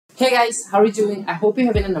Hey guys, how are you doing? I hope you're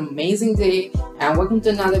having an amazing day and welcome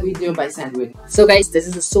to another video by SendWin. So guys, this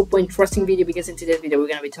is a super interesting video because in today's video we're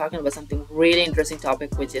going to be talking about something really interesting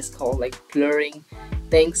topic which is called like blurring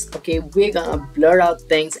things. Okay, we're gonna blur out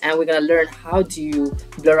things and we're gonna learn how do you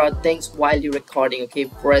blur out things while you're recording. Okay,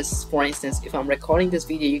 for instance, if I'm recording this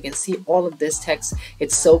video, you can see all of this text.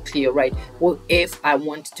 It's so clear, right? Well, if I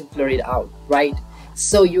want to blur it out, right?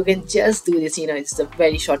 So you can just do this, it's a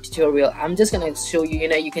very short tutorial. I'm just gonna show you,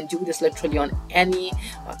 you can do this literally on any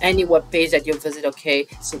web page that you visit. Okay,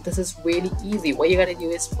 so this is really easy. What you gotta do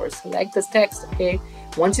is first select this text. Okay,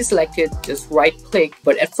 once you select it, just right click.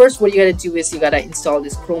 But at first what you gotta do is you gotta install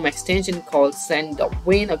this Chrome extension called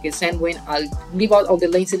SendWin. Okay, SendWin, I'll leave out all the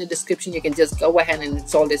links in the description. You can just go ahead and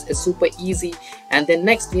install this. It's super easy. And then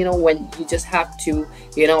next, when you just have to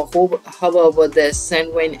hover over this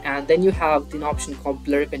SendWin, and then you have an option called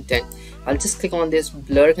blur content. I'll just click on this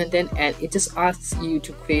blur content and it just asks you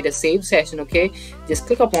to create a save session. Okay, just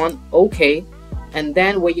click upon OK, and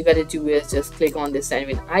then what you gotta do is just click on this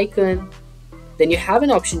SendWin icon. Then you have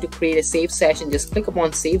an option to create a save session. Just click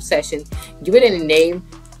upon save session, give it a name,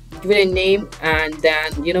 and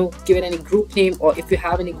then give it any group name, or if you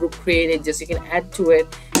have any group created, just you can add to it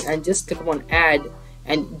and just click upon add,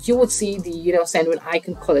 and you would see the SendWin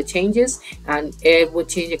icon color changes and it would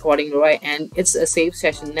change accordingly, right? And it's a save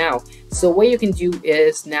session now. So what you can do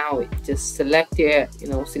is now just select here,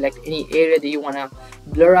 select any area that you want to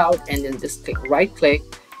blur out, and then just click right click,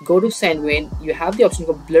 go to SendWin. You have the option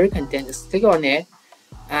called blur content. Just click on it,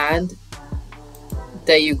 and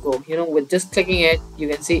there you go. With just clicking it, you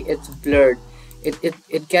can see it's blurred.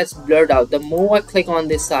 It gets blurred out. The more I click on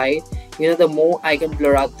this side, the more I can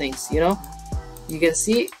blur out things. You can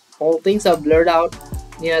see all things are blurred out.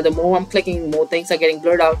 The more I'm clicking, more things are getting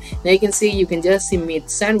blurred out. Now you can see, you can just see meet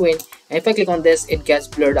SendWin, and if I click on this, it gets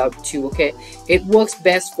blurred out too. Okay, it works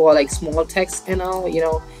best for like small text and all.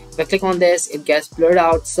 If I click on this, it gets blurred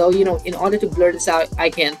out. So in order to blur this out, I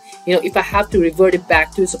can if I have to revert it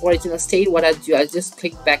back to its original state, what I do, I just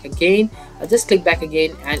click back again. I just click back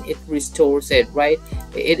again and it restores it, right?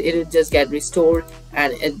 It'll just get restored,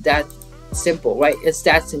 and that simple, right? It's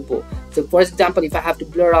that simple. So for example, if I have to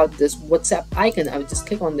blur out this WhatsApp icon, I would just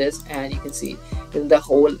click on this and you can see the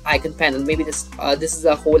whole icon panel. Maybe this is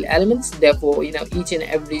a whole elements, therefore each and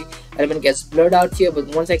every element gets blurred out here, but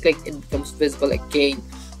once I click, it becomes visible again.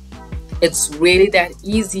 It's really that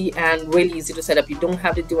easy and really easy to set up. You don't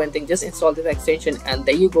have to do anything, just install this extension and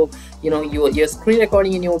there you go. Your screen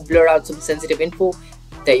recording and you'll blur out some sensitive info.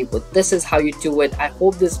 There you go. This is how you do it. I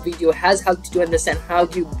hope this video has helped you to understand how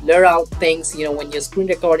you blur out things when you're screen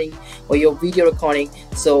recording or your video recording.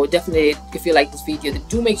 So definitely, if you like this video, then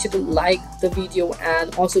do make sure to like the video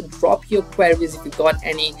and also drop your queries if you got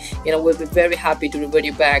any. We'll be very happy to revert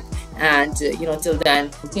you back. And until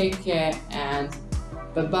then, take care and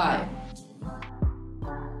bye bye.